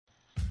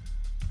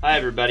Hi,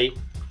 everybody.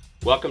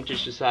 Welcome to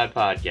Shasai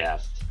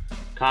Podcasts,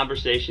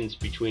 conversations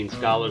between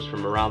scholars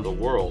from around the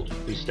world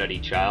who study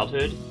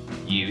childhood,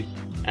 youth,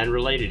 and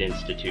related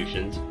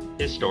institutions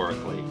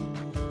historically.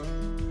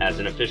 As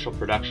an official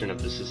production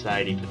of the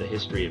Society for the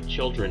History of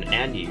Children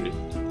and Youth,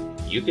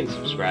 you can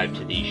subscribe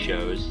to these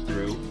shows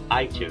through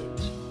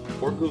iTunes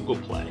or Google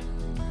Play.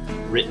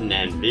 Written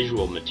and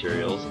visual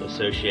materials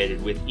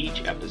associated with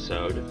each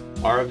episode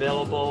are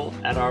available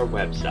at our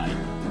website,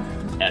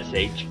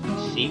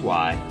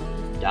 shcy.org.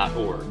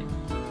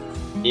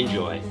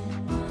 Enjoy.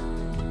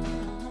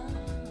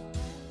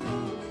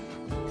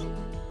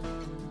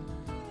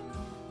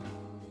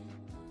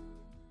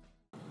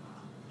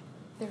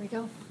 There we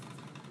go.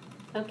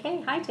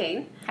 Okay, hi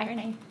Jane. Hi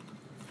Renee.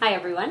 Hi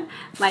everyone.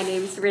 My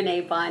name is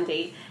Renee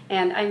Bondi,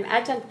 and I'm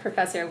Adjunct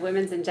Professor of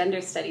Women's and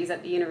Gender Studies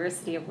at the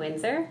University of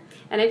Windsor.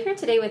 And I'm here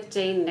today with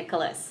Jane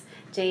Nicholas.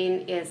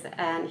 Jane is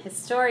an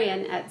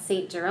historian at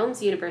St.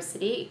 Jerome's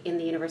University in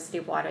the University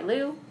of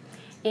Waterloo,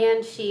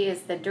 and she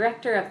is the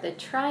director of the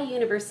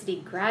Tri-University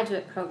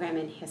Graduate Program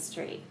in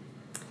History.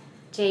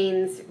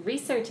 Jane's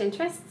research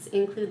interests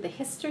include the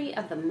history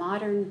of the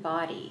modern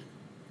body.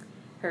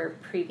 Her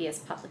previous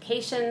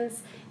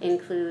publications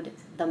include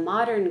The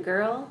Modern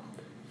Girl,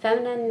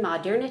 Feminine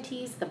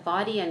Modernities, the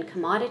Body and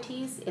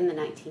Commodities in the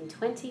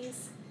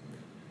 1920s,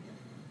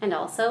 and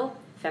also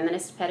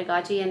Feminist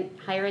Pedagogy in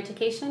Higher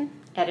Education,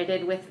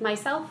 edited with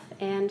myself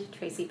and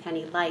Tracy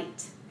Penny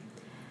Light.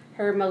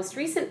 Her most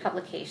recent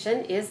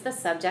publication is the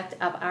subject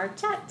of our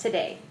chat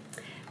today.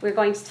 We're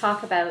going to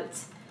talk about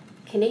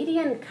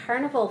Canadian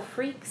Carnival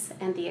Freaks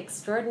and the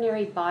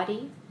Extraordinary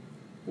Body,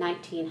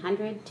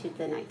 1900 to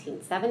the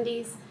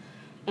 1970s,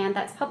 and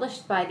that's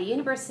published by the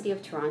University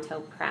of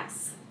Toronto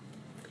Press.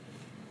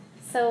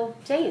 So,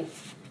 Jane,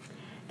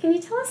 can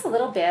you tell us a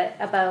little bit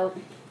about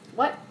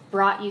what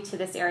brought you to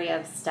this area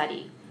of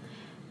study?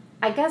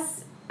 I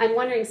guess I'm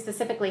wondering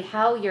specifically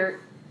how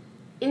your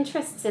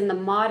interests in the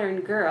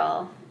modern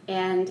girl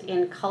and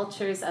in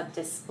cultures of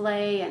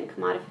display and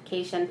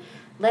commodification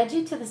led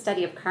you to the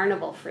study of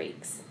carnival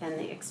freaks and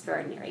the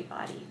extraordinary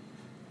body.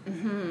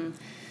 Mm-hmm.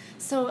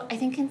 So I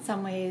think in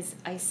some ways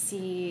I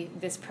see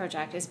this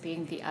project as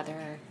being the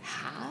other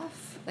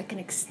half, like an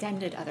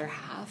extended other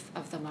half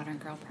of the Modern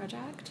Girl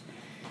project.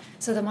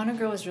 So the Modern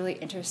Girl was really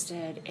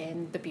interested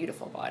in the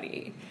beautiful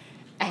body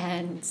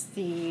and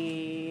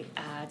the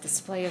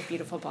display of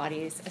beautiful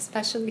bodies,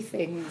 especially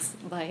things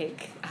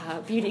like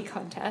beauty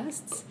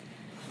contests.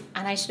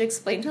 And I should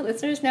explain to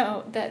listeners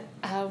now that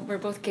we're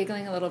both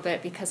giggling a little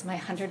bit because my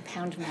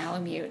 100-pound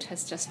Malamute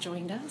has just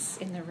joined us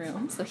in the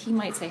room, so he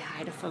might say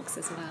hi to folks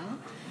as well.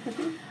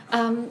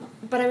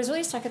 But I was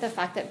really struck at the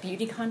fact that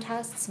beauty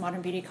contests,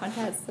 modern beauty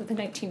contests of the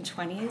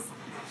 1920s,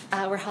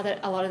 were held at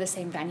a lot of the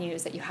same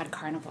venues that you had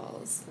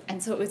carnivals.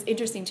 And so it was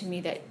interesting to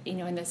me that, you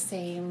know, in the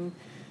same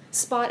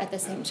spot at the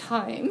same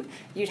time,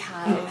 you'd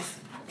have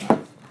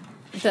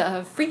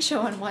the freak show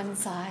on one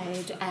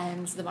side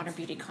and the modern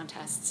beauty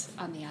contests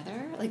on the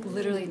other, like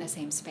literally in the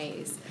same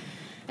space.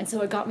 And so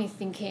it got me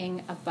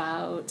thinking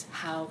about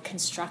how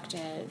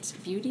constructed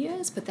beauty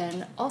is, but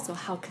then also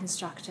how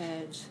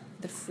constructed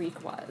the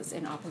freak was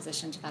in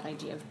opposition to that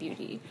idea of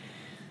beauty.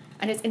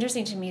 And it's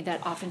interesting to me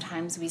that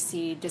oftentimes we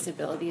see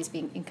disability as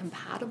being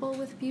incompatible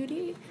with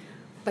beauty,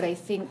 but I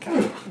think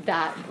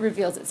that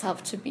reveals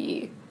itself to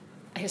be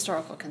a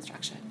historical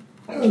construction.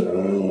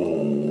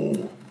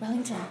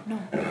 Wellington, no.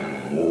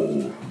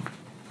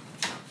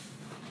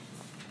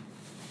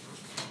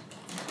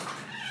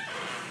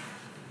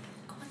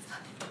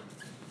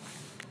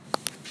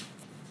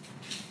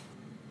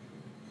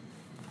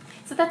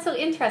 So that's so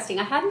interesting.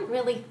 I hadn't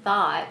really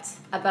thought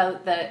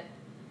about the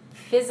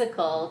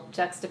physical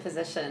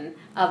juxtaposition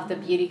of the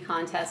beauty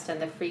contest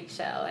and the freak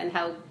show and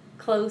how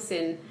close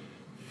in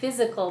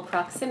physical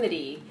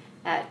proximity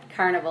at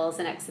carnivals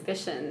and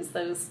exhibitions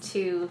those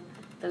two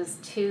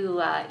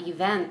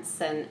events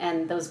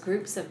and those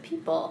groups of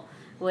people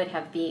would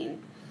have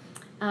been.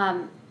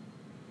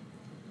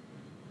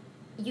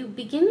 You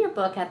begin your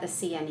book at the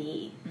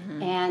CNE,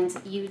 mm-hmm. and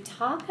you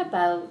talk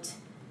about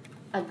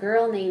a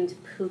girl named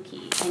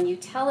Pookie, and you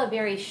tell a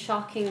very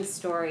shocking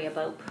story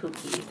about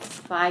Pookie,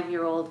 a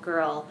 5-year-old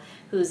girl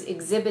who's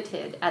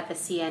exhibited at the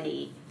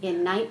CNE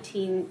in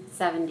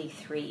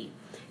 1973.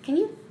 Can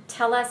you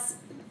tell us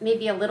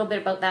maybe a little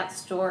bit about that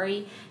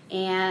story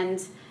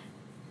and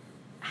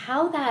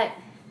how that,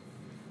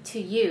 to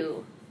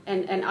you,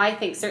 and I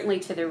think certainly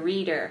to the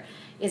reader,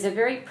 is a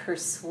very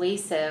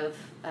persuasive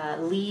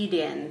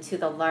lead-in to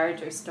the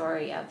larger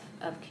story of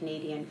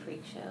Canadian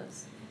freak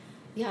shows?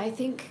 Yeah, I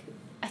think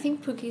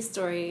Pookie's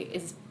story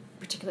is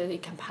particularly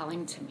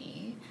compelling to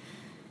me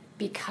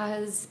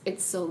because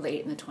it's so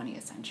late in the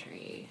 20th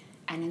century.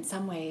 And in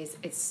some ways,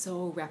 it's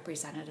so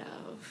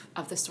representative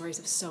of the stories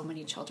of so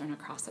many children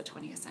across the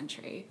 20th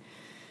century.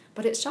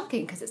 But it's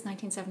shocking because it's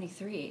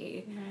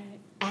 1973. Right.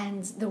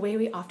 And the way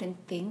we often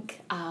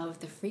think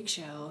of the freak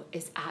show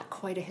is at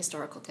quite a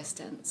historical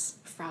distance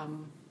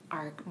from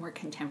our more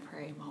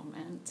contemporary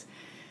moment.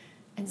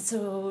 And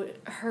so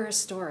her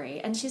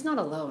story, and she's not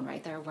alone,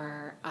 right? There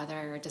were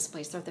other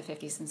displays throughout the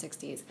 50s and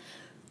 60s.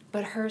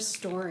 But her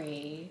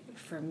story,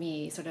 for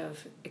me, sort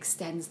of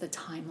extends the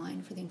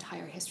timeline for the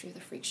entire history of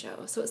the freak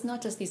show. So it's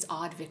not just these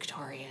odd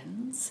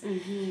Victorians,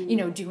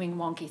 doing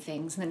wonky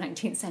things in the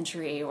 19th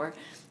century, or,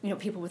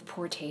 people with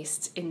poor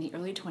taste in the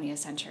early 20th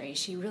century.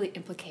 She really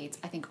implicates,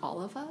 I think,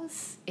 all of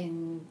us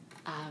in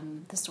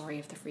the story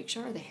of the freak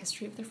show, or the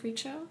history of the freak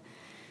show.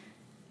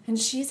 And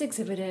she's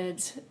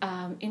exhibited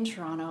in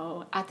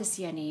Toronto at the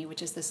CNE,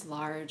 which is this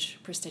large,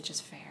 prestigious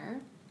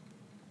fair,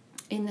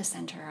 in the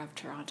center of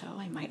Toronto,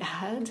 I might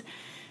add,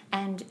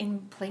 and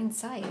in plain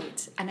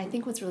sight. And I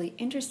think what's really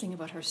interesting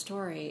about her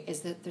story is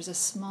that there's a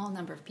small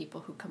number of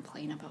people who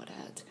complain about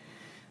it.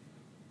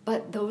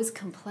 But those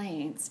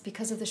complaints,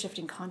 because of the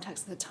shifting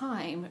context of the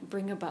time,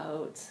 bring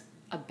about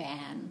a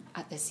ban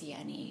at the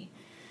CNE.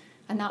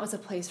 And that was a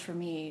place for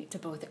me to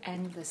both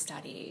end the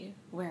study,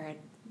 where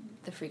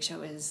the freak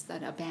show is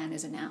that a ban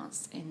is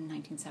announced in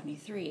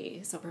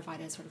 1973, so it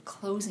provided a sort of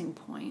closing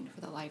point for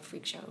the live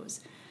freak shows.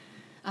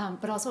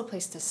 But also a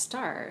place to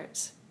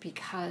start,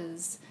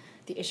 because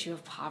the issue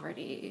of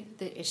poverty,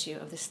 the issue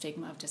of the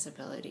stigma of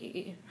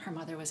disability, her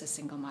mother was a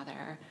single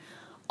mother,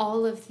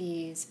 all of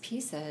these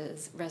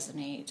pieces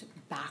resonate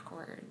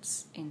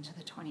backwards into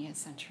the 20th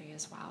century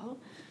as well.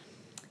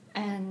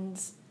 And,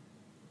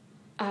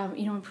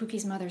 when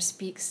Pookie's mother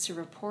speaks to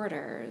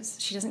reporters,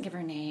 she doesn't give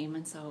her name,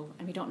 and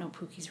we don't know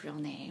Pookie's real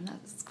name.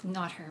 That's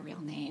not her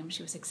real name.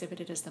 She was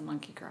exhibited as the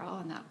Monkey Girl,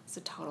 and that was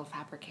a total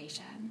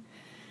fabrication.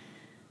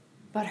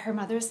 But her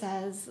mother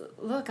says,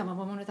 look, I'm a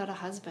woman without a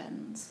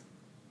husband.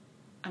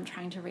 I'm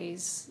trying to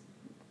raise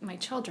my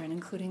children,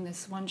 including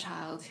this one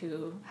child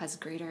who has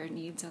greater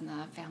needs on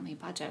the family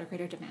budget, or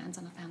greater demands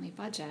on the family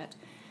budget.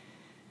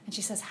 And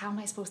she says, how am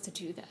I supposed to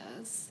do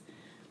this?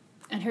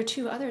 And her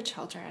two other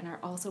children are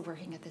also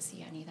working at the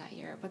CNE that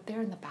year, but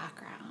they're in the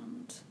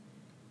background.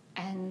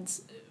 And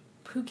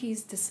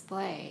Pookie's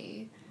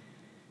display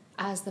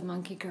as the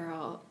Monkey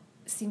Girl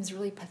seems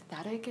really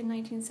pathetic in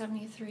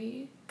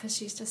 1973, because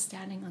she's just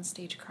standing on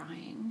stage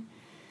crying.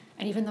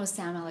 And even though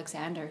Sam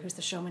Alexander, who's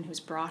the showman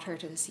who's brought her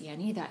to the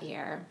CNE that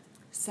year,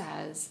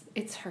 says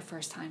it's her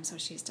first time, so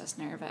she's just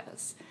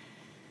nervous,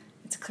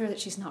 it's clear that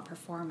she's not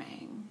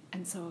performing.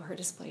 And so her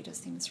display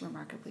just seems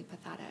remarkably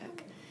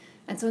pathetic.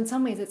 And so in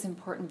some ways it's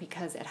important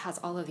because it has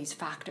all of these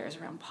factors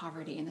around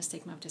poverty and the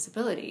stigma of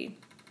disability,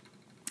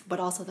 but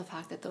also the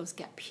fact that those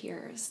get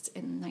pierced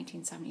in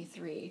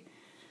 1973,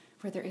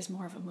 where there is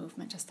more of a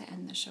movement just to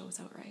end the shows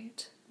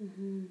outright.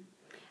 Mm-hmm.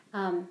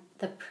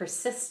 The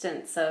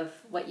persistence of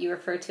what you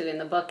refer to in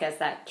the book as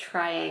that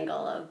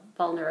triangle of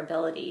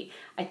vulnerability,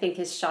 I think,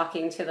 is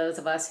shocking to those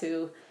of us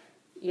who,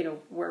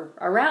 were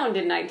around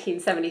in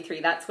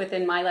 1973. That's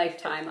within my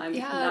lifetime. I'm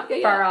not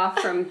far off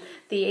from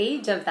the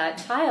age of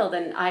that child,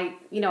 and I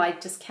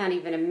just can't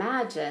even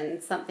imagine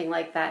something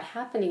like that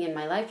happening in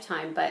my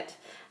lifetime. But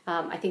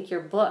I think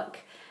your book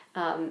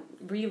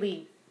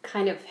really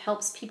kind of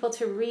helps people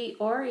to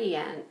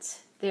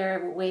reorient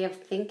their way of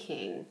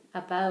thinking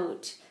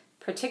about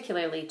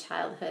particularly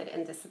childhood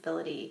and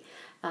disability.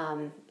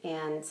 In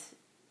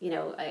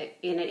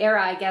an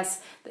era, I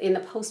guess, in the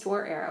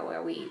post-war era,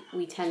 where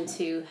we tend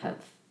to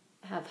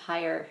have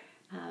higher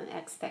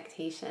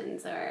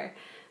expectations or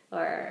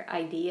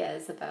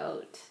ideas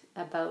about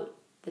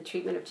the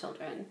treatment of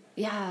children.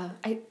 Yeah,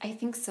 I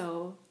think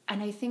so.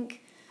 And I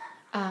think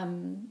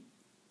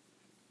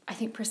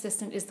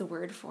persistent is the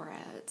word for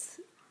it.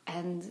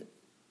 And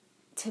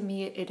to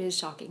me, it is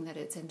shocking that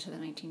it's into the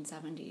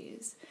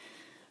 1970s.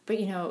 But,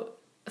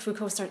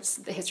 Foucault starts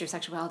the history of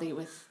sexuality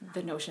with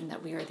the notion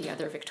that we are the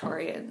other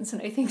Victorians.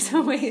 And I think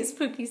some ways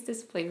Pookie's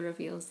display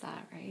reveals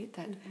that, right?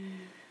 That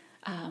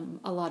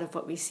a lot of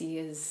what we see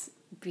as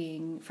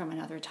being from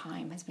another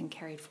time has been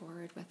carried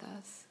forward with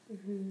us.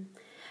 Mm-hmm.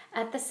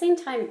 At the same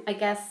time, I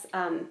guess,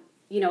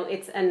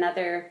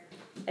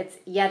 it's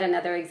yet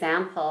another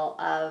example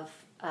of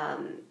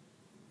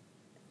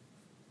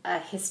a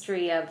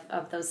history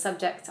of those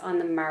subjects on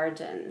the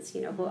margins,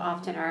 who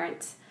often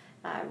aren't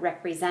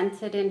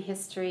represented in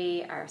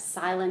history, are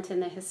silent in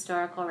the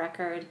historical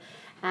record.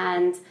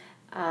 And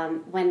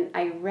when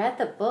I read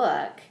the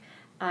book,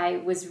 I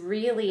was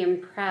really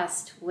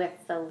impressed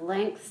with the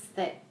lengths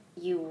that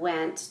you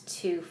went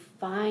to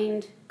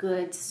find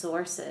good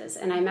sources.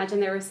 And I imagine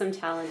there were some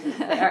challenges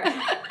there.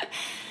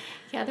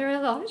 Yeah, there were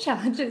a lot of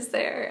challenges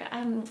there.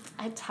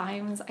 At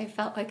times, I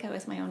felt like I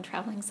was my own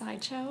traveling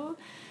sideshow.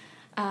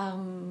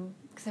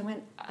 Because I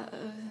went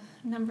a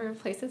number of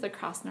places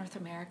across North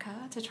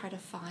America to try to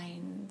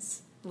find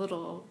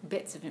little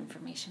bits of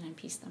information and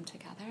piece them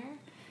together.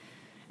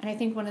 And I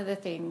think one of the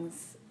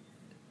things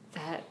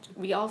that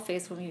we all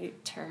face when we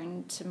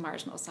turn to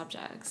marginal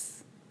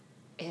subjects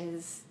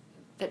is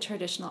that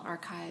traditional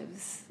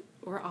archives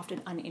were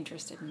often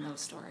uninterested in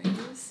those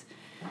stories,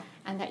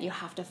 and that you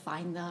have to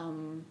find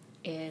them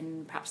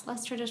in perhaps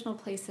less traditional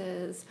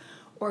places,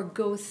 or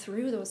go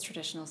through those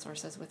traditional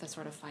sources with a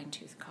sort of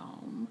fine-tooth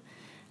comb.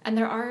 And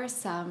there are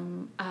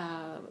some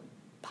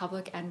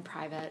public and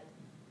private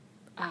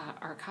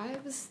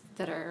archives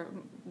that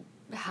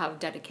have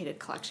dedicated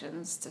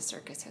collections to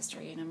circus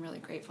history, and I'm really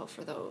grateful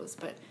for those.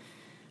 But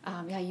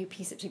you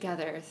piece it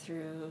together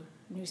through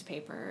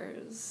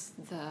newspapers,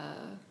 the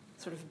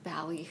sort of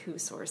ballyhoo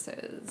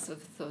sources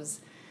of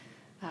those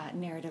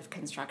narrative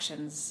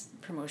constructions,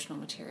 promotional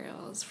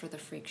materials for the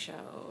freak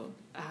show,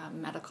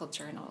 medical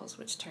journals,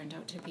 which turned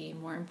out to be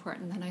more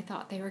important than I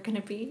thought they were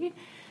going to be,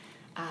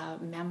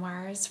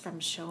 memoirs from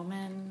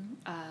showmen,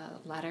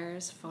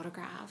 letters,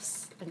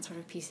 photographs, and sort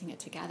of piecing it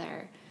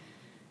together.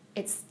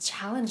 It's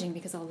challenging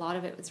because a lot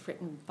of it was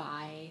written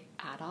by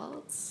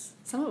adults.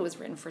 Some of it was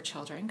written for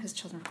children, because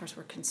children, of course,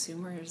 were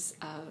consumers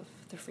of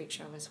the freak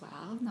show as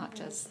well, not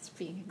just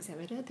being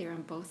exhibited. They were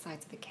on both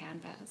sides of the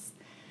canvas.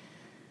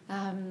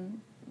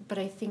 But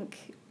I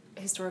think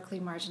historically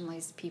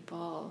marginalized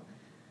people,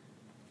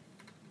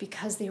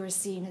 because they were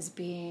seen as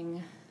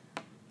being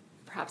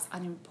perhaps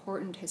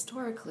unimportant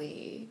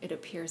historically, it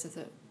appears as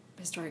a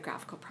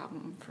historiographical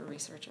problem for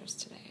researchers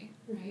today,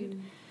 right?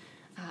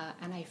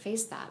 And I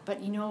faced that. But,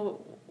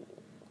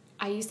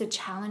 I used to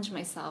challenge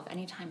myself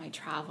anytime I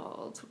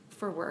traveled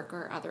for work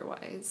or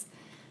otherwise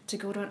to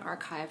go to an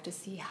archive to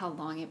see how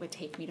long it would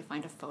take me to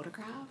find a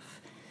photograph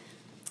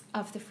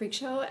of the freak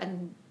show,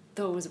 and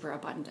those were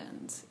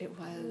abundant. It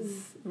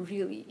was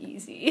really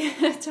easy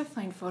to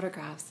find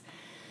photographs.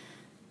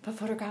 But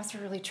photographs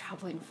were really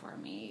troubling for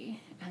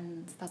me,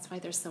 and that's why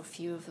there's so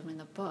few of them in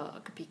the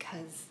book,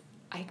 because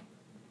I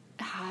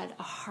had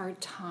a hard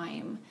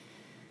time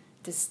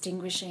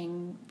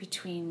distinguishing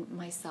between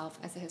myself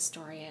as a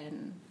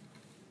historian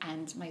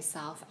and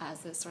myself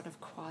as a sort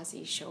of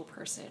quasi-show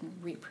person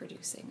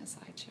reproducing a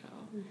sideshow.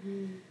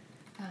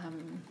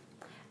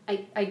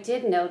 I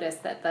did notice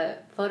that the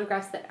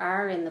photographs that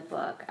are in the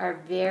book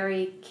are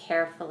very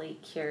carefully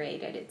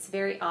curated. It's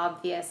very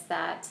obvious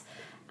that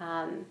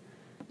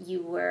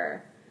you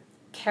were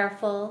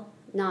careful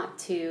not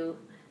to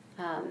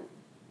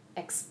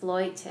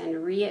exploit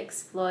and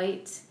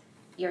re-exploit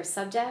your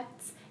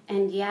subjects,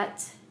 and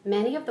yet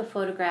many of the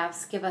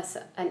photographs give us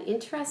an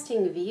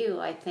interesting view,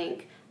 I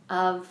think,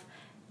 of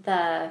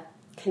the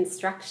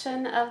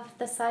construction of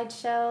the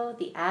sideshow,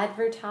 the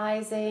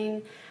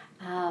advertising,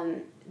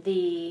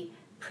 the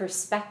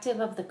perspective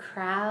of the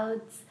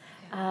crowds.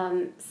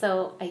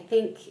 So I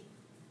think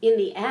in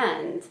the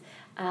end,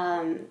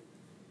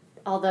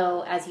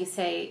 although, as you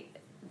say,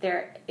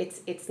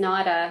 it's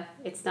not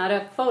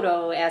a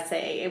photo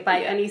essay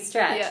by any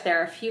stretch. Yeah. There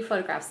are a few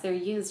photographs. They're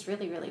used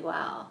really, really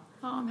well.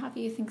 Oh, I'm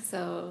happy you think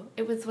so.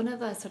 It was one of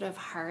the sort of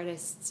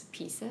hardest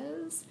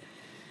pieces.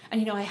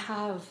 And, I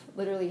have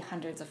literally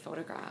hundreds of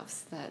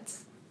photographs that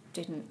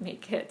didn't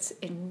make it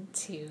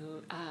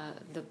into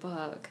the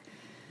book,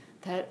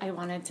 that I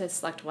wanted to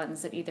select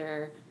ones that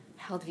either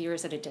held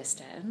viewers at a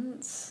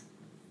distance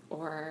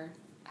or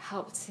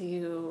helped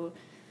to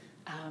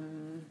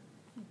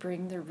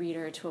bring the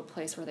reader to a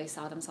place where they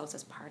saw themselves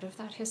as part of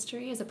that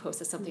history, as opposed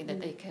to something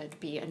that they could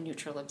be a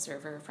neutral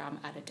observer from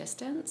at a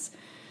distance.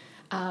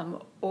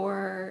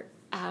 Or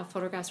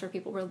photographs where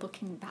people were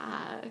looking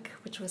back,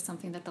 which was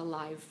something that the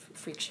live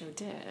freak show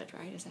did,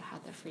 right? Is it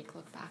had the freak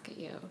look back at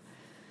you.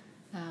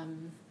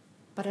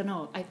 But I don't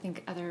know, I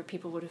think other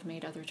people would have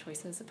made other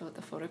choices about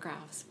the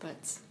photographs,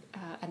 but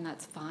and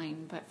that's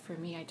fine. But for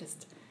me, I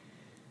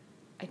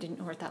didn't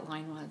know where that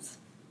line was.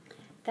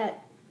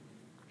 That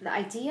the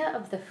idea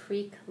of the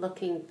freak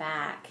looking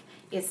back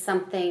is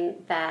something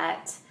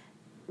that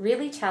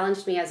really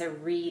challenged me as a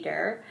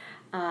reader.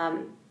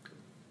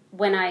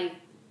 When I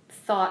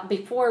thought,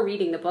 before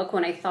reading the book,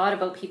 when I thought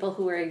about people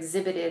who were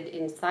exhibited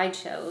in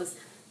sideshows,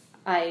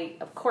 I,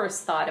 of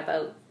course, thought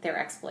about their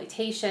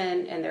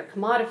exploitation and their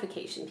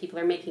commodification. People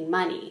are making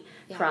money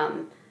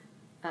from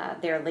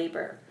their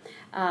labor.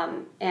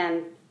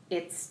 And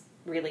it's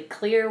really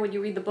clear when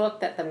you read the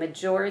book that the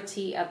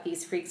majority of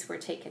these freaks were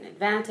taken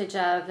advantage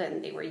of,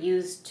 and they were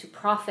used to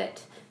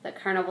profit the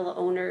carnival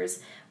owners.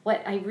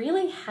 What I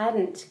really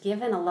hadn't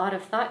given a lot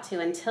of thought to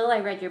until I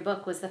read your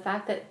book was the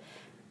fact that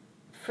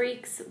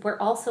freaks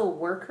were also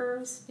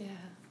workers,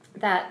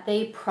 that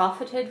they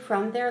profited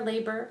from their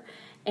labor,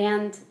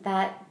 and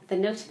that the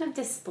notion of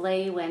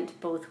display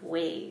went both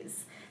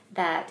ways,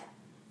 that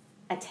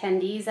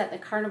attendees at the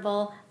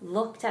carnival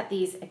looked at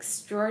these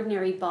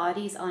extraordinary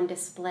bodies on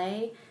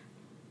display,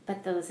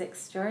 but those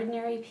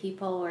extraordinary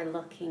people were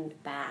looking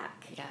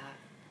back. Yeah.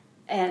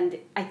 And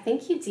I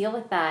think you deal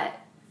with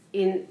that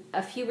in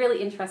a few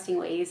really interesting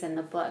ways in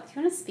the book. Do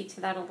you want to speak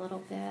to that a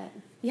little bit?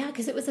 Yeah,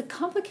 because it was a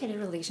complicated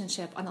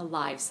relationship on a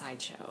live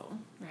sideshow,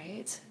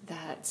 right?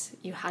 That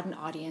you had an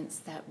audience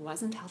that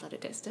wasn't held at a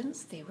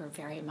distance. They were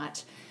very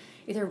much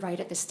either right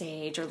at the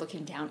stage or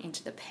looking down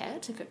into the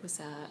pit if it was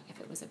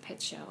a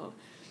pit show.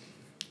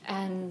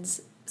 And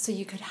so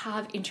you could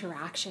have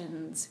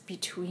interactions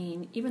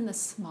between even the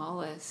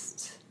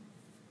smallest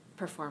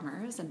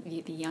performers and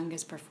the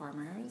youngest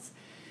performers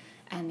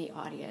and the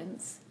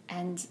audience.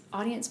 And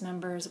audience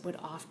members would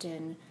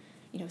often,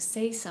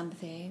 say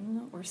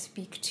something or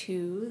speak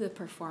to the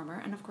performer,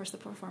 and of course the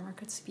performer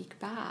could speak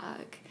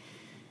back.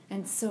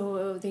 And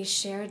so they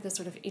shared this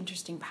sort of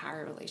interesting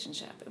power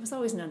relationship. It was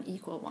always an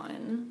unequal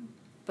one,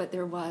 but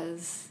there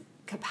was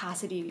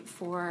capacity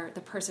for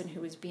the person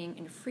who was being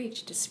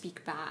infreaked to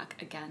speak back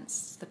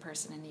against the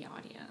person in the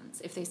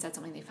audience if they said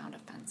something they found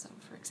offensive,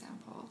 for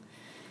example.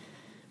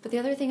 But the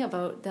other thing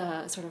about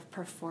the sort of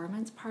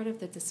performance part of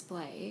the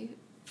display,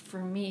 for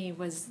me,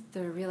 was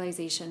the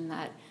realization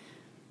that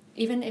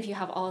even if you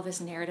have all of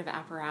this narrative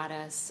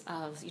apparatus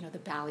of, the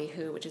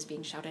ballyhoo, which is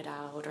being shouted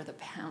out, or the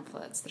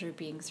pamphlets that are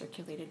being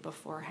circulated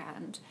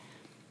beforehand,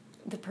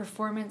 the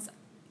performance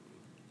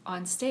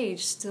on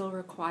stage still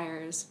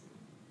requires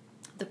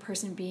the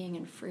person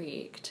being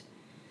infreaked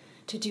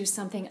to do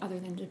something other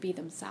than to be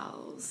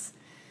themselves,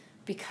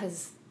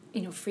 because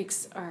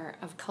freaks are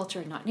of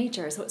culture, not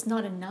nature. So it's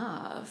not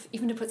enough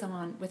even to put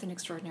someone with an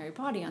extraordinary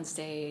body on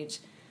stage.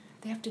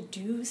 They have to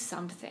do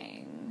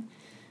something,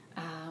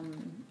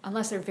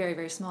 unless they're very,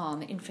 very small,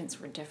 and the infants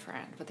were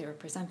different, but they were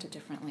presented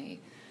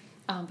differently.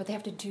 But they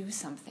have to do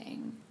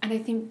something. And I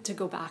think, to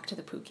go back to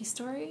the Pookie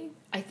story,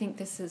 I think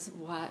this is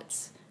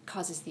what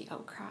causes the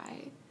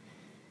outcry,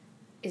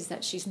 is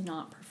that she's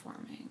not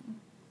performing.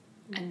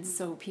 Mm-hmm. And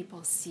so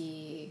people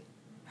see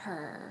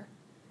her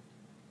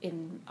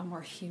in a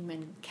more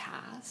human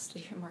cast,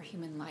 a more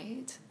human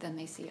light, than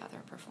they see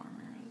other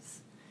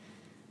performers.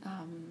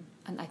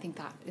 And I think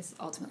that is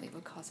ultimately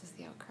what causes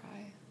the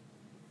outcry.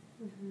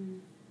 Mm-hmm.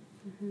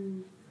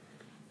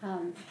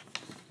 Mm-hmm.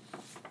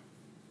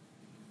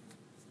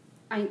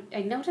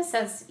 I notice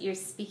as you're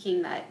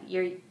speaking that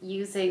you're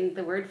using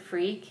the word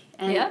freak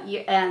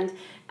and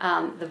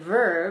the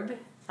verb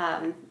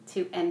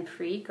to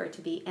enfreak, or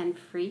to be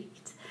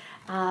enfreaked.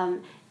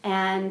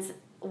 And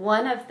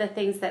one of the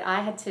things that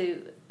I had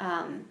to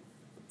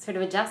sort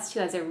of adjust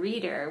to as a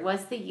reader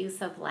was the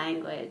use of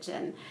language.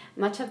 And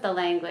much of the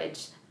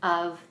language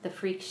of the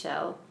freak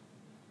show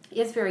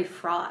is very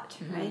fraught,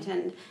 mm-hmm.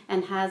 right?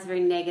 And has very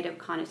negative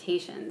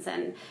connotations.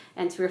 And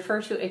to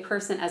refer to a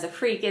person as a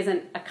freak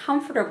isn't a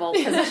comfortable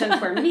position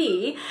for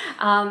me.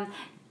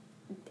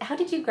 How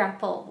did you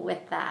grapple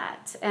with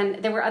that?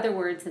 And there were other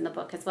words in the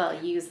book as well.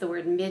 You used the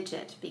word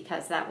midget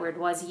because that word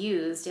was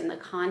used in the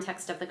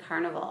context of the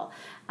carnival.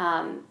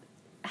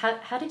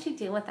 How did you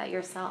deal with that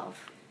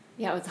yourself?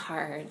 Yeah, it was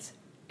hard.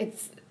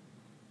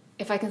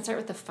 If I can start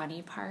with the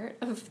funny part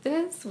of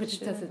this, which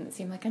sure. doesn't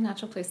seem like a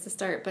natural place to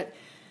start, but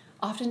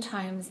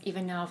oftentimes,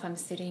 even now if I'm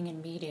sitting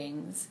in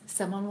meetings,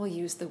 someone will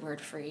use the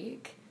word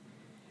freak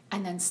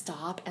and then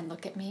stop and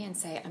look at me and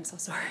say, "I'm so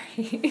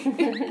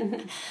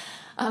sorry."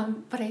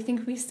 But I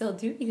think we still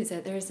do use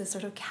it. There's this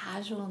sort of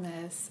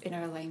casualness in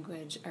our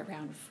language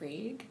around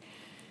freak.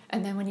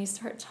 And then when you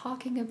start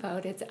talking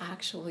about its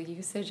actual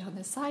usage on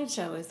the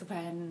sideshow is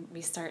when we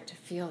start to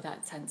feel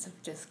that sense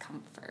of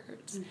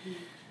discomfort.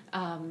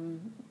 Mm-hmm.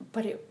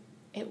 But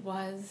it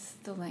was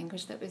the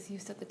language that was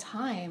used at the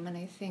time. And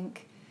I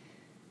think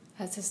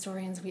as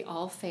historians, we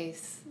all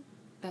face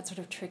that sort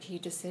of tricky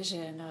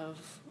decision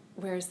of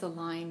where's the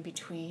line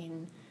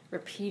between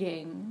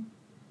repeating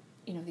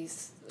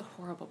these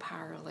horrible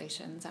power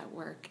relations at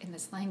work in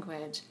this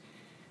language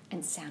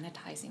and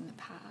sanitizing the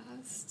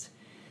past.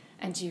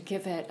 And do you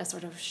give it a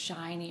sort of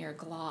shinier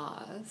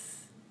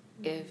gloss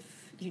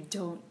if you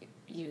don't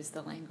use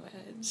the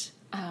language?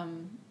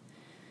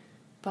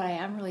 But I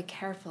am really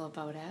careful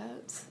about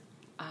it.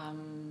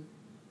 And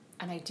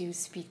I do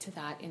speak to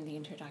that in the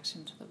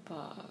introduction to the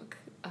book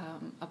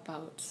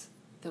about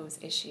those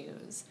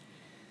issues.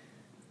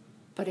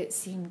 But it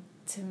seemed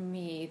to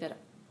me that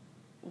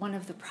one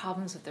of the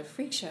problems with the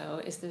freak show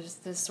is there's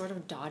this sort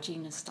of dodgy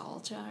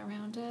nostalgia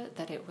around it,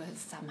 that it was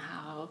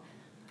somehow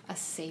a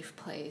safe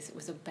place. It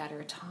was a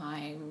better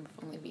time.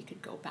 If only we could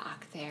go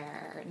back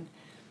there. And,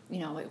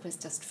 it was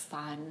just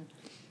fun.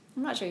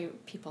 I'm not sure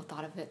people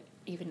thought of it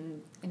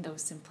even in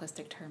those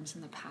simplistic terms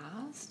in the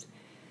past.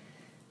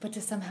 But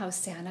to somehow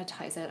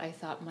sanitize it, I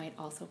thought might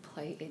also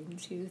play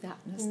into that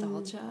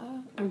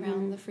nostalgia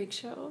around the freak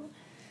show.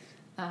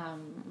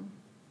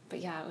 But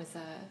yeah, it was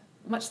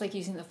much like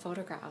using the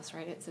photographs,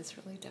 right? It's this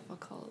really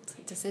difficult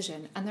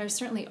decision. And there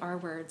certainly are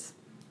words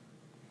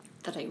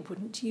that I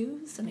wouldn't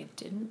use and I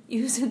didn't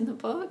use in the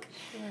book.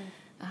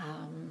 Sure.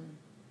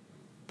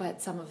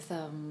 But some of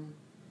them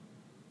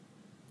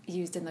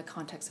used in the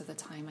context of the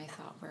time I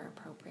thought were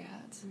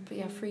appropriate. Mm-hmm. But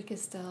yeah, freak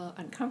is still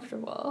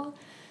uncomfortable,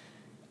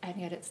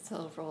 and yet it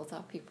still rolls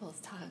off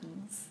people's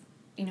tongues.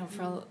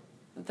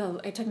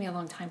 It took me a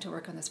long time to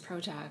work on this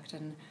project,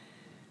 and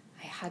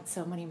I had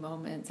so many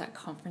moments at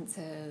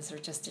conferences or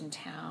just in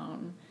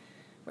town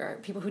where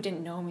people who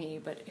didn't know me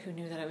but who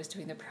knew that I was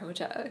doing the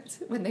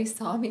project, when they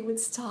saw me, would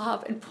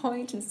stop and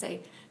point and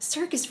say,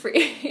 "Circus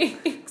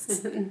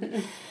freaks."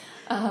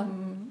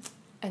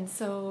 And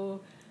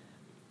so,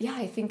 yeah,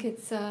 I think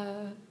it's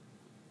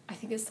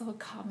still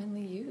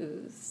commonly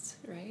used,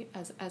 right,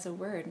 as a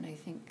word, and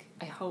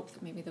I hope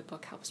that maybe the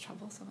book helps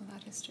trouble some of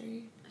that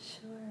history.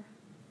 Sure.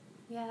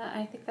 Yeah,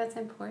 I think that's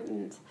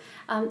important.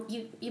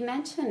 You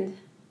mentioned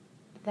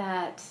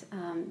that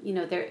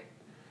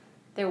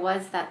there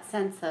was that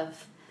sense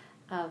of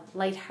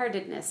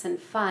lightheartedness and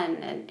fun,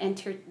 and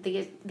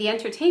the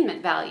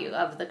entertainment value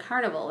of the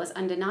carnival was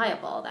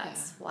undeniable.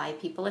 That's why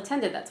people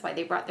attended. That's why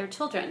they brought their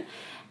children.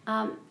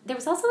 There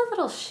was also a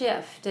little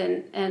shift,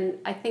 and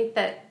I think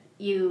that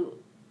you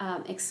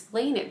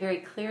explain it very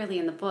clearly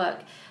in the book,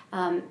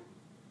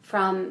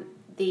 from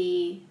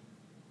the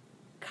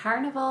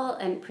carnival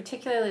and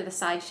particularly the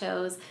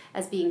sideshows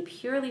as being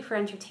purely for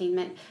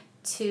entertainment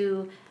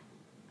to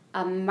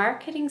a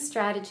marketing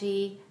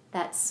strategy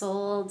that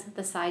sold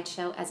the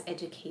sideshow as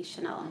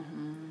educational.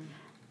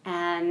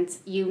 And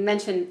you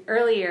mentioned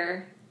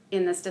earlier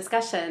in this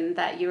discussion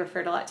that you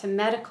referred a lot to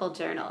medical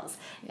journals,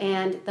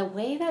 and the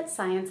way that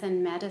science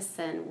and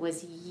medicine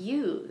was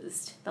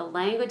used, the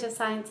language of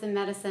science and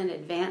medicine,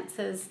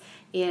 advances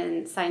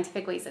in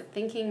scientific ways of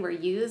thinking were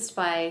used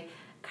by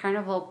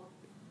carnival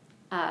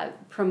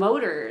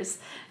promoters,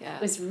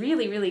 was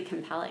really, really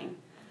compelling.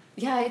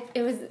 Yeah,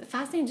 it was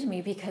fascinating to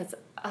me because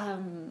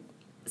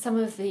some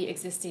of the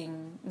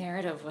existing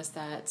narrative was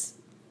that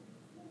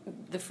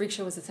the freak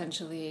show was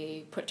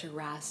essentially put to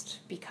rest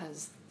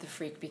because the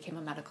freak became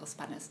a medical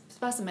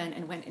specimen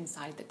and went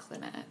inside the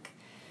clinic.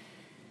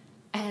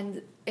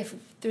 And if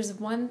there's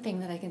one thing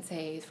that I can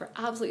say for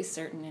absolutely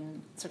certain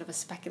in sort of a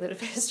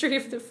speculative history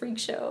of the freak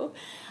show,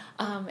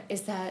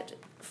 is that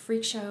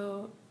freak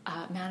show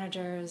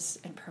managers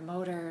and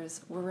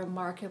promoters were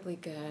remarkably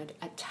good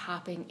at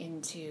tapping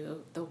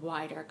into the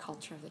wider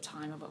culture of the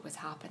time of what was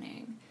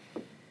happening.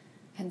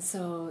 And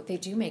so they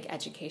do make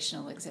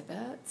educational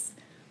exhibits.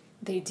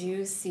 They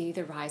do see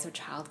the rise of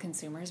child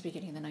consumers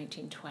beginning in the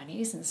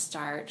 1920s and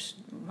start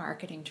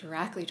marketing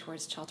directly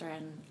towards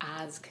children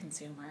as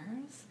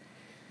consumers.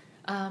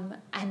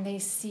 And they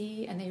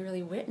see and they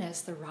really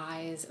witness the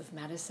rise of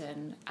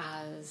medicine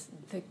as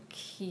the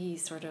key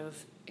sort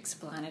of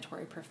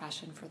explanatory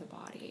profession for the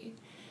body.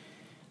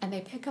 And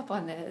they pick up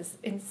on this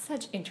in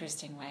such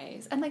interesting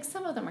ways. And like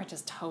some of them are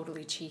just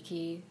totally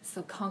cheeky.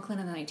 So Conklin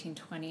in the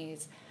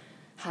 1920s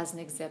has an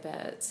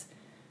exhibit,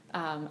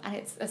 and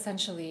it's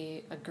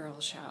essentially a girl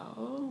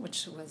show,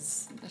 which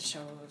was a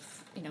show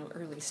of,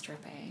 early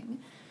stripping.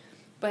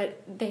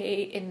 But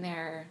they, in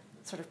their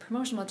sort of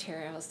promotional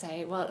materials,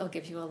 say, well, it'll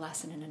give you a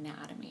lesson in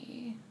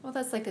anatomy. Well,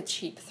 that's like a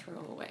cheap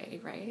throwaway,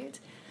 right?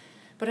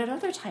 But at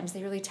other times,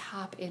 they really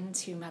tap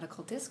into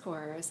medical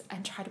discourse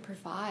and try to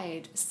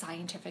provide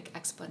scientific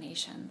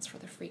explanations for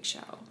the freak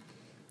show.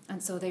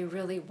 And so they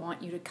really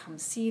want you to come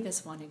see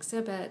this one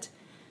exhibit.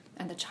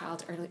 And the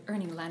child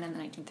Ernie Lennon in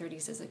the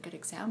 1930s is a good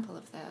example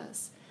of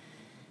this.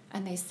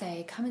 And they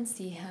say, come and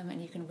see him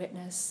and you can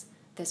witness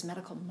this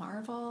medical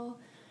marvel.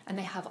 And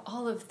they have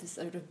all of this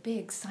sort of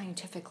big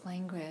scientific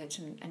language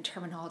and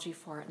terminology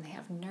for it. And they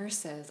have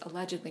nurses,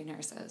 allegedly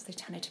nurses. They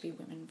tended to be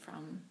women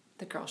from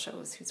the girl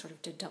shows who sort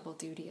of did double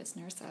duty as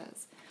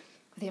nurses.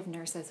 They have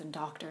nurses and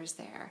doctors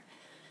there.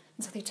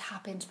 And so they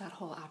tap into that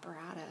whole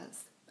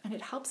apparatus. And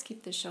it helps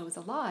keep the shows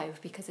alive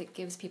because it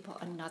gives people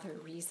another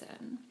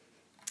reason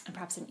and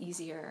perhaps an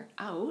easier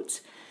out.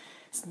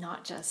 It's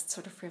not just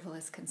sort of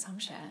frivolous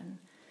consumption.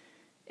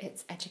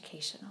 It's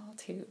educational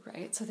too,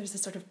 right? So there's a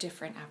sort of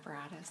different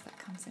apparatus that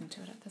comes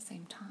into it at the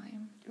same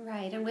time.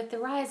 Right, and with the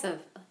rise of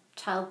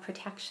child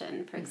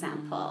protection, for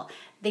example,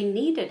 they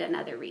needed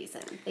another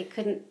reason. They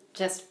couldn't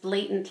just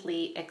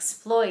blatantly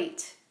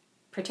exploit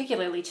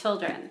particularly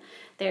children.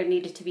 There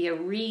needed to be a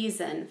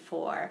reason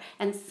for,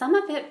 and some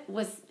of it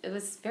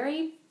was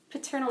very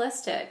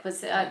paternalistic.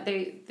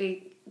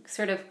 They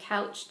sort of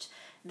couched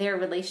their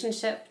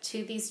relationship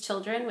to these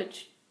children,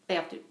 which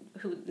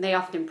they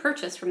often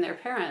purchase from their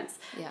parents,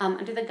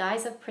 under the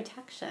guise of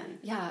protection.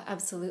 Yeah,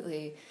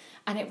 absolutely.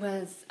 And it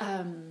was,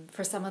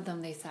 for some of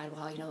them, they said,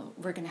 well,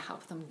 we're going to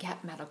help them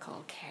get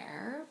medical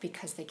care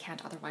because they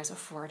can't otherwise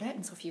afford it.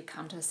 And so if you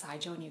come to the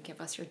sideshow and you give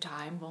us your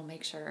dime, we'll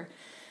make sure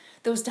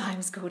those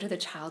dimes go to the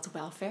child's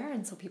welfare.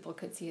 And so people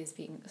could see as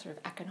being sort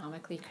of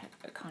economically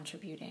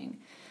contributing.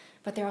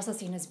 But they're also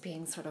seen as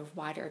being sort of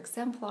wider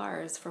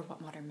exemplars for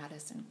what modern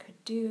medicine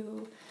could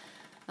do.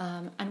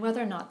 And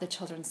whether or not the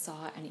children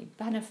saw any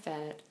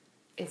benefit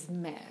is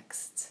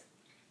mixed.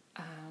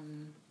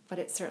 But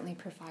it certainly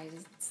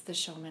provides the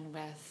showman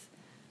with,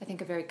 I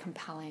think, a very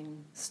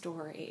compelling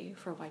story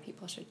for why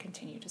people should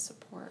continue to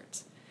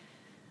support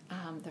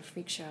the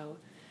freak show.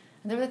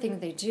 And the other thing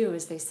they do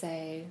is they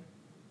say,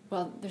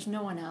 well, there's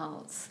no one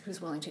else who's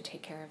willing to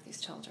take care of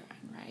these children,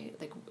 right?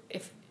 Like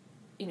if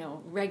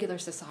regular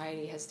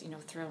society has,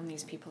 thrown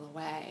these people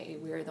away,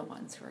 we're the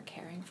ones who are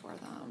caring for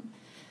them.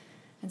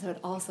 And so it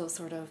also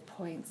sort of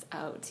points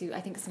out to,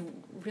 I think, some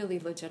really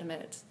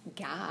legitimate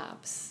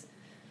gaps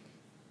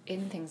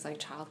in things like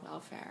child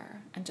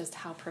welfare and just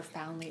how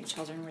profoundly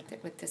children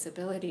with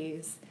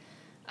disabilities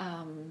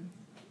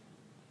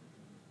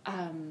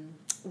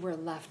were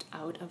left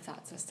out of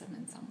that system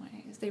in some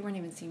ways. They weren't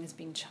even seen as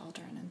being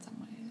children in some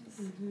ways.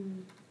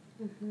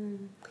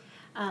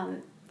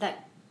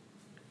 That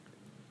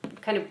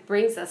kind of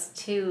brings us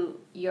to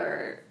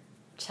your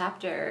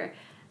chapter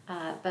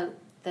about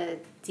the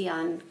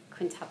Dion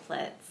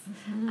quintuplets,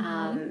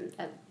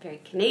 a very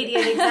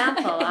Canadian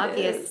example,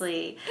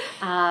 obviously.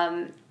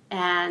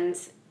 And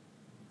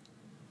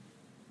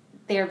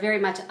they're very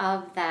much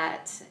of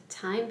that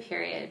time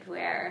period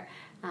where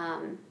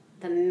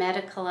the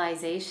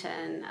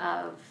medicalization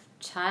of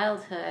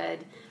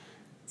childhood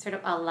sort of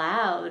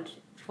allowed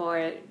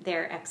for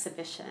their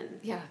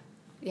exhibition.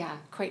 Yeah,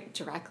 quite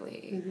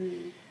directly.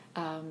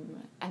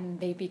 And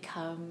they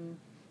become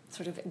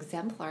sort of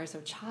exemplars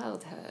of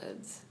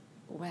childhoods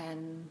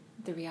when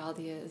the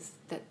reality is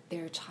that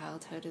their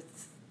childhood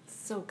is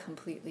so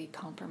completely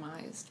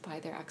compromised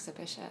by their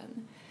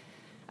exhibition.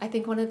 I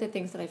think one of the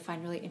things that I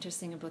find really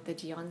interesting about the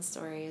Dionne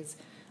story is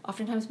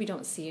oftentimes we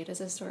don't see it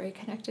as a story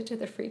connected to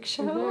the freak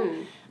show.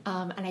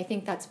 And I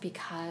think that's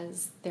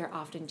because they're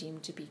often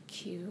deemed to be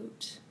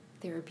cute.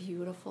 They're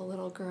beautiful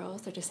little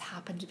girls. There just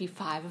happen to be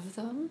 5 of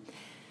them.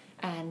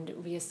 And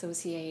we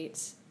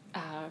associate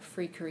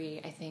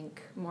freakery, I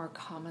think, more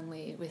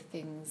commonly with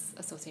things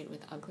associated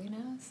with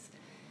ugliness.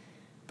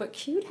 But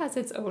cute has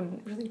its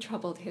own really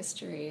troubled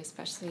history,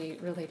 especially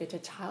related to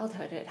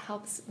childhood. It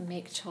helps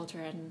make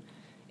children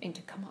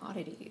into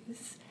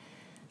commodities.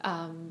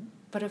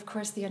 But of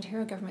course, the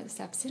Ontario government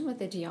steps in with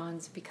the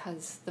Dionnes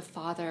because the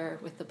father,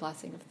 with the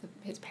blessing of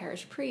his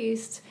parish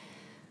priest,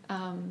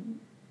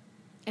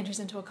 enters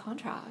into a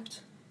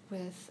contract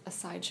with a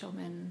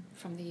sideshowman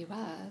from the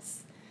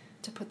U.S.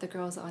 to put the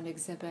girls on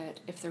exhibit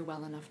if they're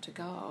well enough to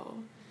go.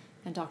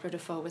 And Dr.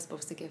 Defoe was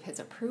supposed to give his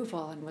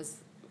approval and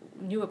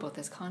knew about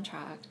this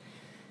contract.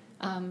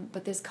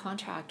 But this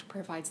contract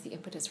provides the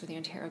impetus for the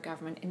Ontario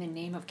government, in the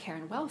name of care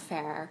and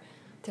welfare,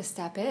 to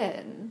step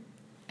in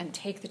and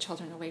take the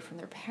children away from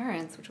their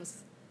parents, which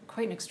was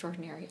quite an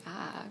extraordinary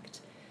act,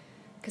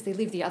 because they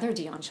leave the other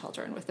Dionne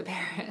children with the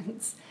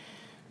parents,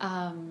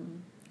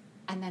 and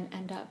then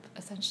end up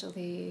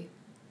essentially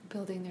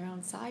building their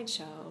own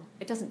sideshow.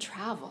 It doesn't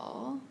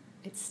travel,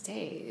 it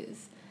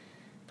stays,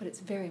 but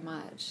it's very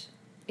much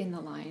in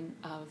the line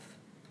of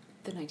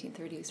the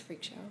 1930s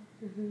freak show.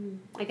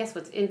 I guess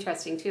what's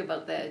interesting, too,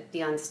 about the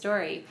Dionne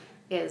story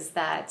is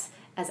that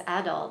as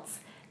adults,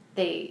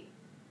 they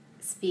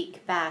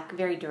speak back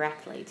very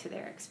directly to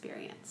their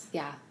experience.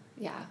 Yeah.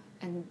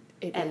 And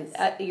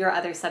your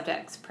other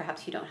subjects,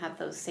 perhaps you don't have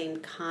those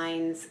same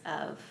kinds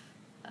of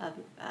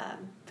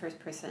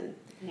first-person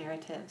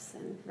narratives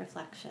and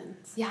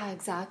reflections. Yeah,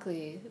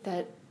 exactly.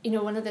 That,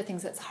 one of the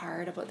things that's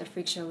hard about the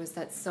freak show is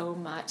that so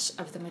much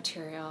of the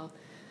material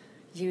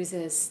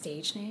uses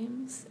stage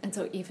names, and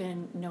so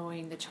even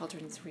knowing the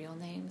children's real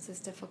names is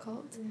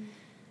difficult.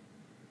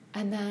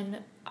 And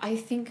then I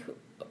think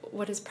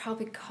what is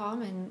probably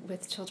common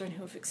with children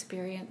who have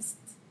experienced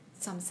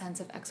some sense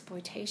of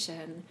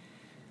exploitation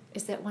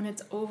is that when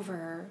it's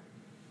over,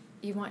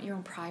 you want your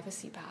own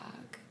privacy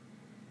back.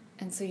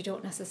 And so you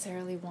don't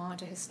necessarily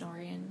want a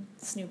historian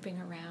snooping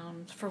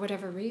around for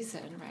whatever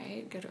reason,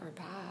 right? Good or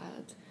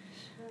bad.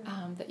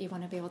 That you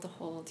want to be able to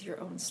hold your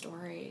own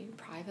story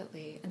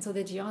privately. And so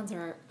the Dionnes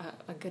are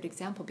a good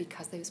example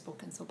because they've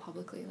spoken so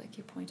publicly, like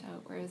you point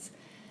out, whereas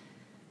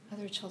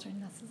other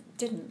children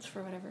didn't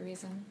for whatever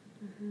reason.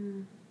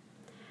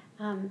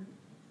 I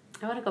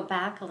want to go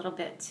back a little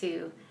bit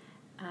to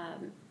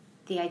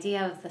the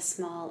idea of the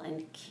small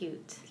and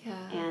cute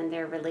and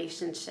their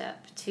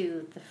relationship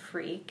to the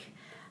freak.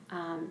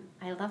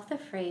 I love the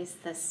phrase,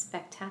 the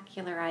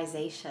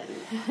spectacularization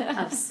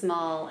of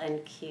small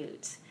and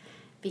cute,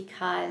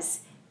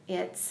 because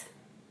it's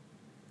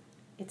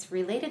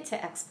related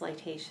to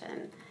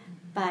exploitation,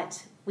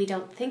 but we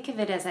don't think of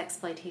it as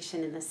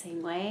exploitation in the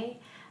same way.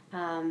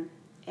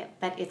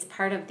 But it's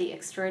part of the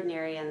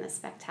extraordinary and the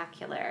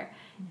spectacular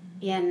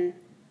in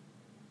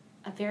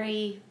a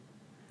very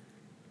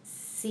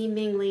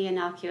seemingly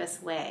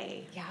innocuous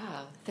way.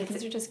 Yeah,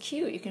 things are just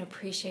cute. You can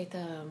appreciate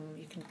them,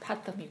 you can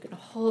pet them, you can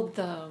hold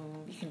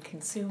them, you can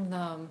consume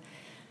them,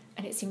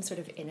 and it seems sort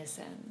of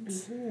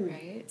innocent,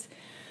 right?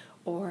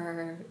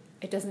 Or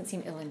it doesn't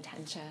seem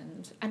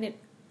ill-intentioned. And it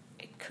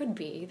could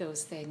be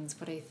those things,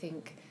 but I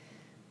think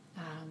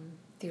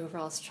the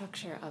overall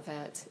structure of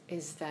it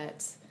is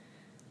that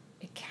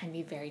it can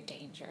be very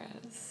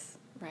dangerous,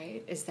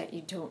 right? Is that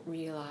you don't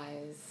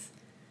realize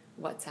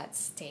what's at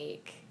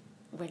stake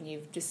when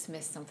you've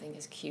dismissed something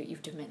as cute.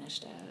 You've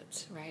diminished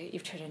it, right?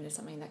 You've turned it into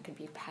something that could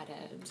be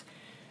petted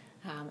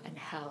and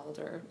held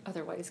or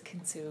otherwise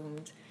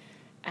consumed.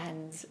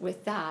 And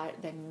with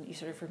that, then you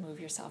sort of remove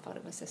yourself out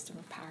of a system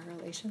of power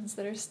relations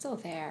that are still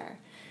there.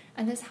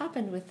 And this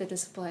happened with the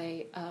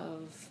display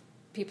of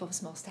people of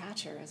small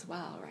stature as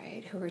well,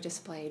 right? Who were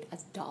displayed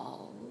as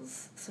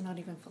dolls, so not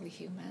even fully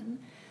human,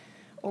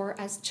 or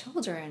as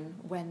children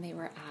when they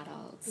were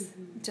adults,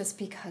 just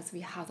because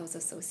we have those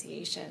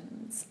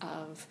associations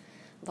of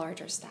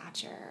larger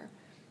stature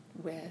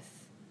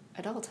with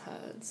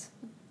adulthood.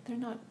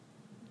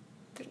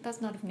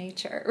 That's not of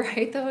nature,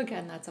 right? Though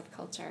again, that's of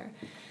culture.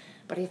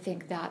 But I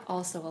think that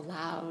also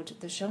allowed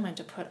the showman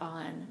to put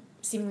on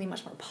seemingly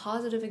much more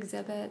positive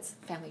exhibits,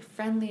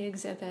 family-friendly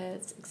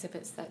exhibits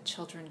that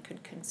children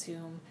could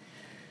consume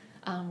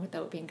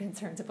without being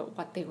concerned about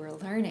what they were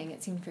learning.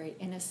 It seemed very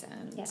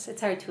innocent. Yes,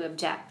 it's hard to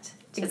object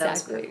to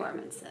those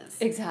performances.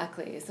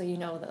 Exactly. So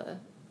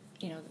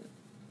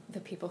the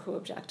people who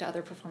object to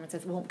other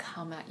performances won't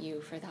come at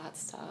you for that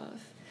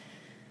stuff.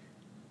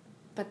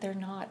 but they're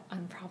not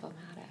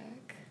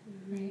unproblematic,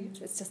 right?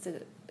 It's just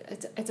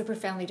it's a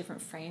profoundly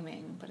different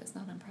framing, but it's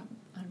not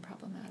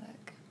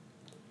unproblematic.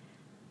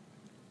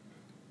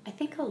 I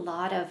think a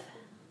lot of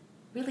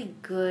really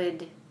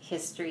good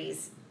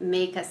histories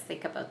make us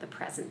think about the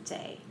present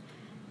day.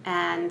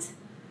 And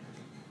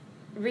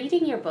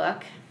reading your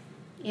book,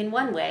 in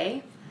one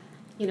way,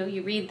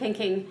 you read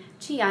thinking,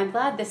 gee, I'm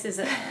glad this is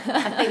a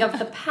thing of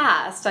the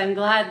past. I'm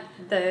glad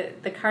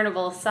the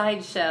carnival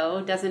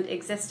sideshow doesn't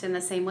exist in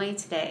the same way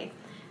today.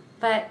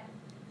 But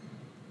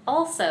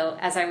also,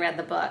 as I read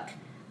the book,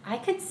 I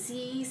could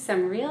see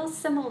some real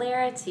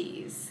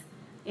similarities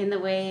in the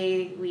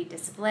way we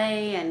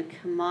display and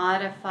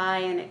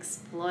commodify and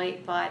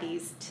exploit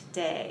bodies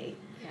today.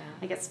 Yeah.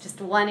 I guess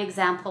just one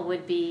example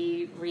would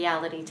be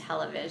reality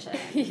television.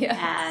 Yes.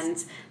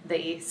 And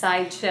the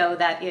sideshow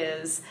that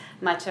is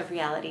much of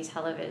reality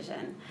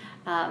television.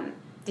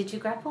 Did you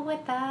grapple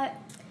with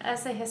that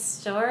as a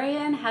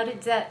historian? How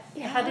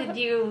did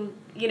you,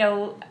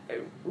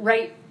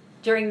 write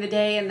during the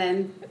day and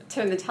then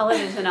turn the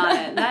television on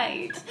at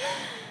night?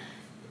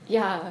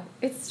 Yeah,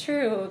 it's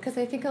true, because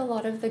I think a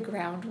lot of the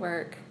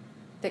groundwork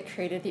that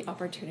created the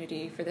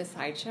opportunity for the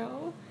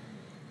sideshow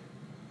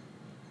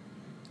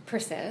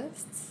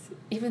persists,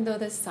 even though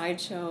the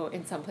sideshow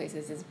in some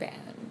places is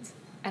banned.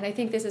 And I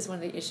think this is one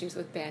of the issues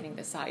with banning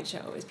the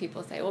sideshow, is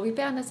people say, well, we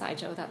banned the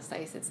sideshow, that's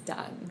nice, it's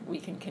done, we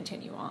can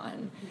continue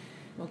on.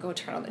 We'll go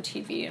turn on the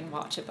TV and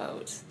watch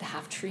about the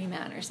Half-Tree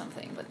Man or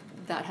something, but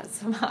that has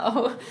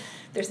somehow,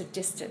 there's a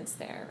distance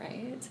there,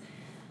 right?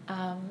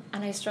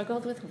 And I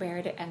struggled with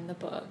where to end the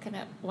book. And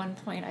at one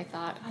point I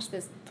thought, gosh,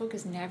 this book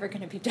is never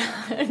going to be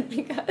done,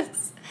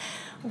 because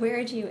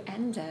where do you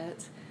end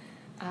it?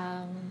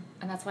 And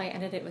that's why I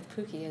ended it with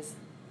Pookie, is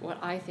what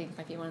I think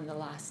might be one of the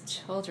last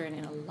children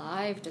in a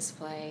live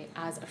display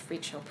as a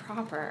freak show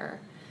proper.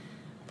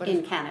 But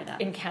in Canada.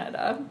 In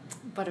Canada.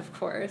 But of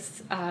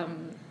course, a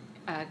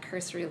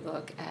cursory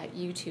look at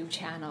YouTube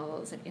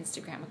channels and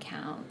Instagram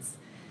accounts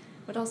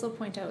would also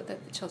point out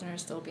that the children are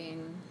still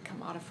being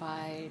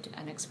commodified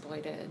and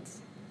exploited,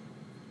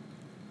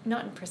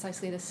 not in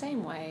precisely the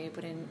same way,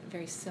 but in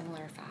very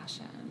similar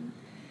fashion.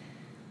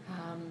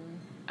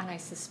 And I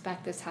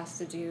suspect this has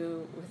to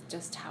do with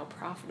just how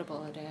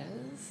profitable it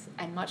is.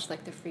 And much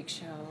like the freak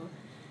show,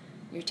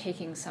 you're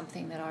taking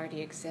something that already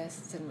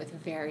exists, and with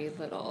very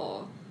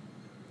little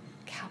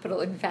capital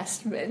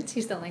investment,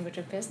 use the language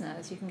of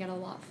business, you can get a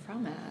lot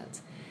from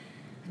it.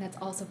 And that's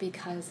also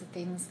because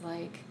things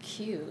like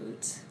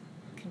cute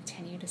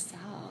continue to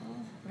sell,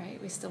 right?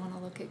 We still want to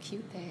look at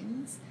cute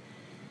things.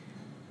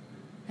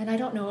 And I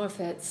don't know if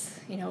it's,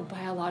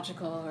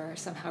 biological or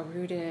somehow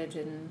rooted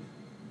in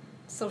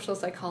social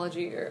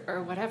psychology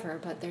or whatever,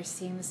 but there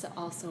seems to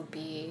also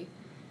be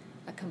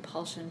a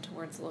compulsion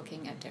towards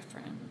looking at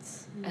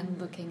difference and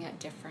looking at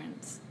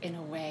difference in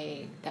a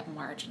way that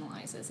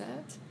marginalizes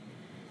it,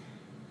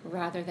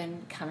 rather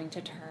than coming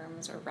to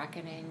terms or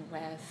reckoning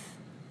with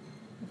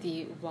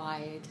the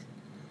wide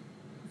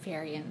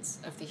variance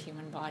of the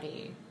human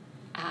body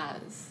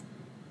as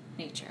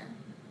nature,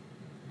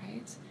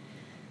 right?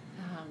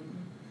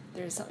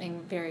 There's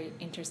something very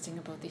interesting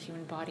about the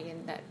human body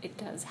in that it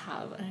does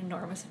have an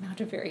enormous amount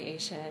of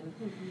variation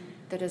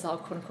that is all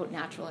quote-unquote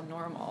natural and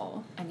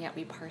normal, and yet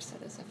we parse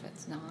it as if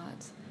it's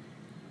not.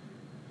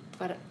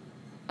 But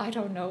I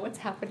don't know what's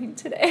happening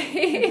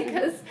today,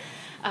 because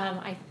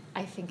I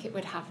think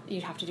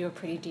you'd have to do a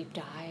pretty deep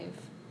dive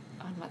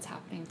on what's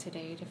happening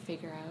today to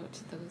figure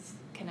out those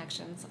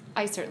connections.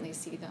 I certainly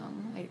see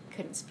them. I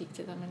couldn't speak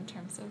to them in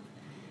terms of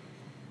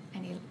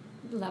any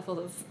level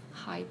of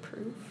high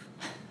proof.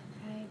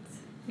 Right.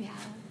 Yeah.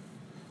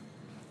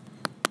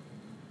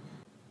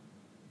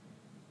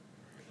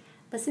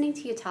 Listening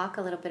to you talk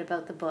a little bit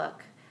about the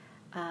book,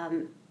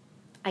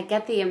 I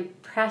get the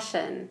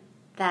impression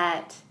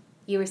that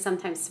you were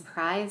sometimes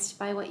surprised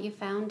by what you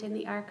found in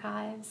the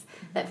archives,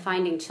 that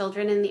finding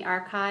children in the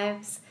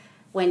archives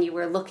when you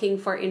were looking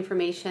for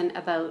information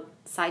about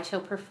sideshow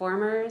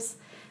performers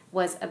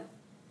was a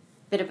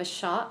bit of a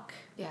shock.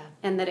 Yeah.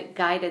 And that it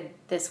guided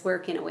this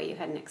work in a way you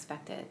hadn't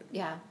expected.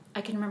 Yeah. I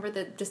can remember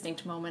the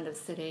distinct moment of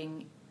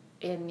sitting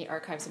in the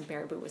archives in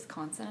Baraboo,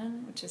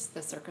 Wisconsin, which is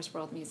the Circus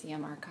World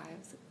Museum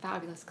archives,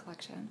 fabulous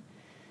collection.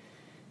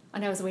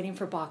 And I was waiting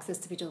for boxes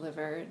to be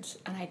delivered,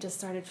 and I just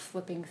started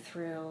flipping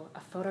through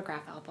a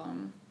photograph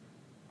album.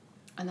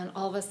 And then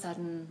all of a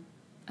sudden,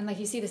 and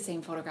you see the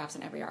same photographs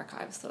in every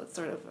archive, so it's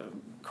sort of a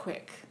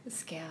quick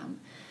scam.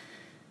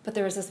 But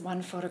there was this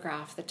one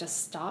photograph that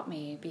just stopped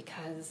me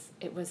because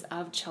it was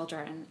of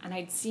children, and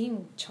I'd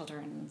seen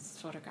children's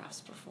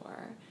photographs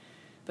before.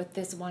 But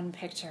this one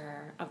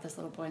picture of this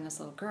little boy and this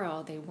little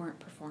girl, they weren't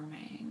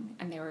performing,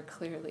 and they were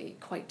clearly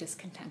quite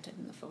discontented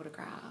in the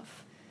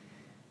photograph.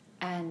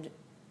 And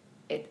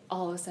it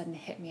all of a sudden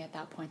hit me at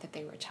that point that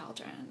they were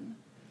children.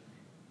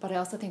 But I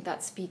also think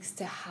that speaks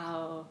to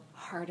how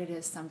hard it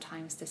is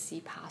sometimes to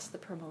see past the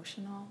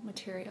promotional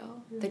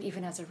material, that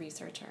even as a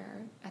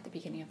researcher at the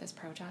beginning of this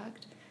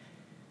project,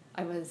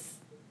 I was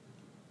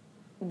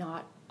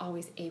not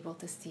always able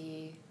to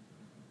see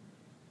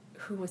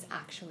who was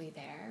actually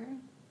there,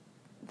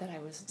 that I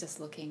was just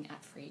looking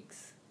at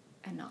freaks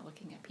and not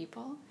looking at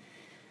people.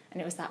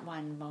 And it was that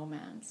one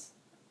moment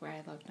where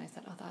I looked and I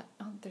said, oh,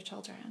 they're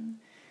children.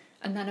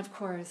 And then, of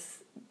course,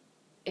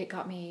 it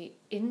got me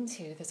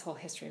into this whole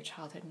history of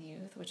childhood and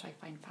youth, which I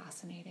find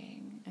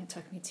fascinating. And it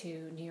took me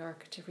to New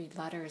York to read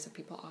letters of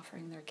people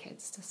offering their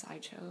kids to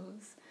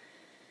sideshows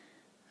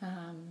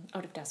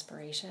out of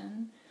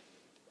desperation.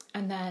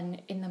 And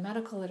then in the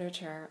medical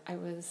literature, it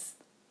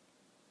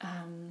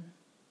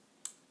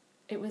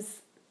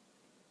was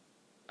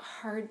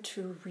hard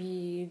to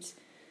read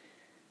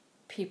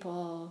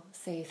people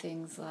say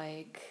things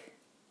like,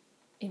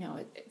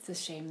 it's a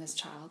shame this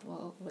child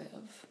will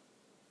live.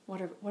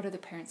 What are the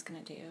parents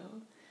going to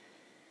do?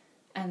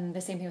 And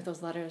the same thing with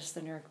those letters to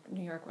the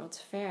New York World's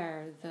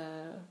Fair.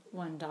 The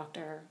one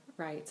doctor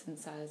writes and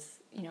says,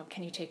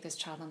 can you take this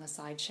child on the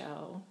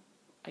sideshow?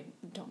 I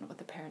don't know what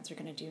the parents are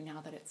going to do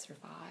now that it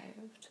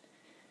survived.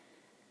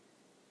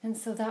 And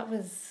so that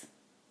was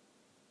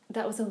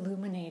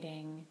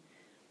illuminating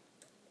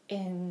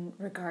in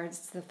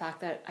regards to the fact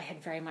that I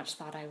had very much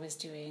thought I was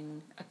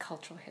doing a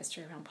cultural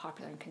history around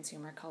popular and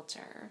consumer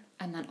culture,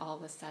 and then all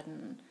of a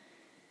sudden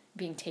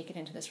being taken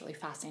into this really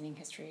fascinating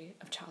history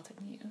of childhood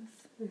and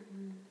youth.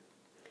 Mm-hmm.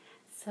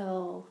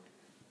 So,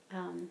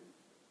 can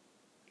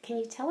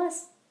you tell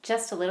us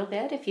just a little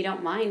bit, if you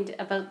don't mind,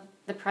 about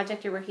the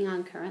project you're working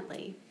on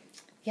currently?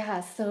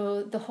 Yeah,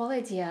 so the whole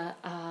idea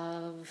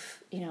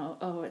of,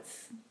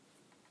 it's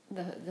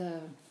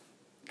the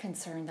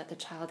concern that the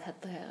child had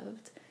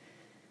lived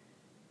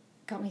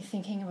got me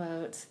thinking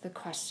about the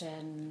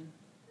question,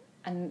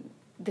 and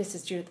this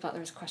is Judith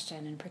Butler's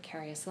question in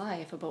Precarious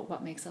Life, about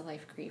what makes a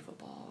life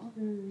grievable.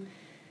 Mm.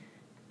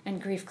 And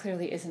grief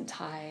clearly isn't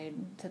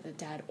tied to the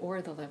dead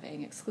or the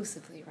living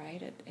exclusively,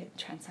 right? It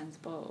transcends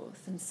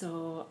both. And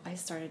so I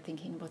started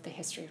thinking about the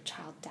history of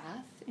child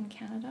death in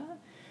Canada.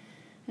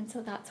 And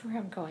so that's where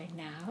I'm going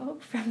now,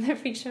 from the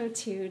freak show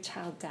to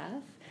child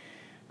death,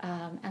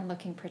 and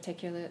looking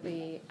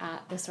particularly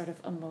at the sort of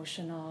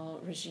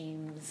emotional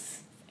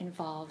regimes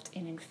involved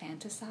in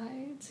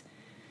infanticide.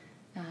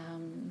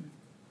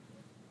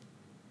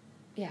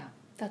 Yeah,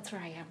 that's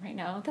where I am right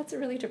now. That's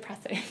really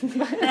depressing.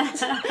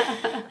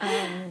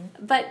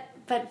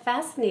 But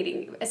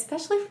fascinating,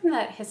 especially from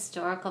that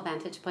historical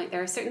vantage point.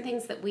 There are certain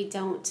things that we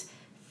don't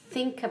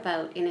think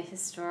about in a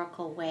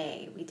historical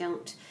way. We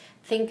don't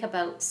think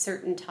about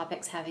certain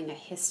topics having a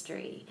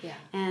history. Yeah.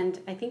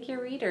 And I think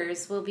your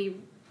readers will be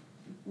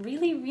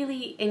really,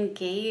 really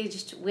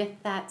engaged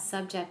with that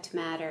subject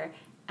matter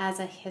as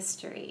a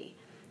history.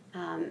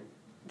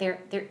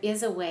 There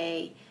is a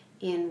way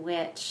in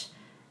which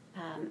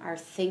our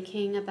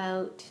thinking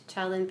about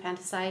child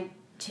infanticide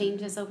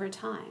changes over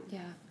time.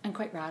 Yeah, and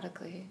quite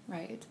radically,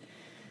 right?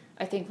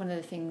 I think one of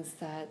the things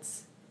that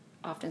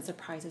often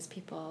surprises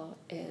people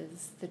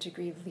is the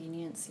degree of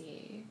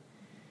leniency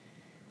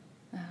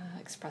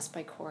expressed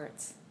by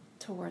courts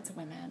towards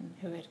women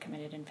who had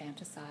committed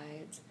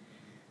infanticide.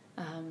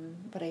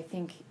 But I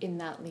think in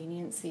that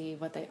leniency,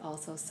 what they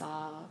also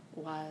saw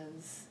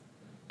was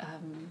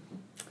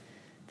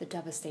the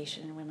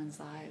devastation in women's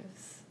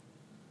lives.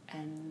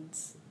 And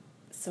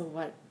so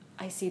what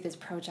I see this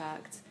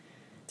project,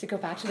 to go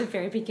back to the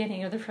very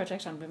beginning of the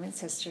project on women's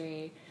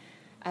history,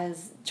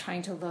 as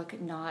trying to look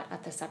not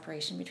at the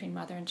separation between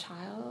mother and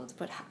child,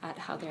 but at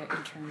how they're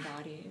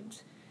interembodied,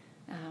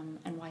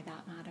 and why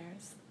that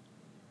matters.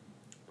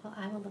 Well,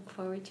 I will look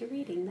forward to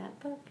reading that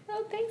book.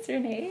 Oh, thanks,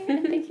 Renee.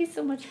 And thank you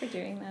so much for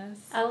doing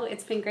this. Oh,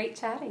 it's been great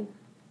chatting.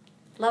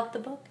 Love the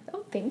book.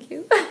 Oh, thank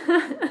you.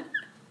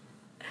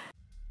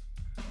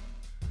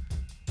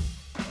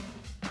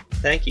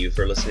 Thank you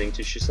for listening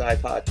to Shusai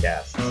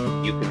Podcasts.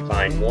 You can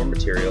find more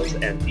materials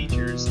and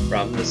features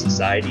from the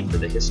Society for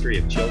the History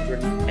of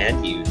Children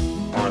and Youth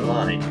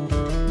online,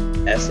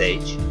 shcy.org.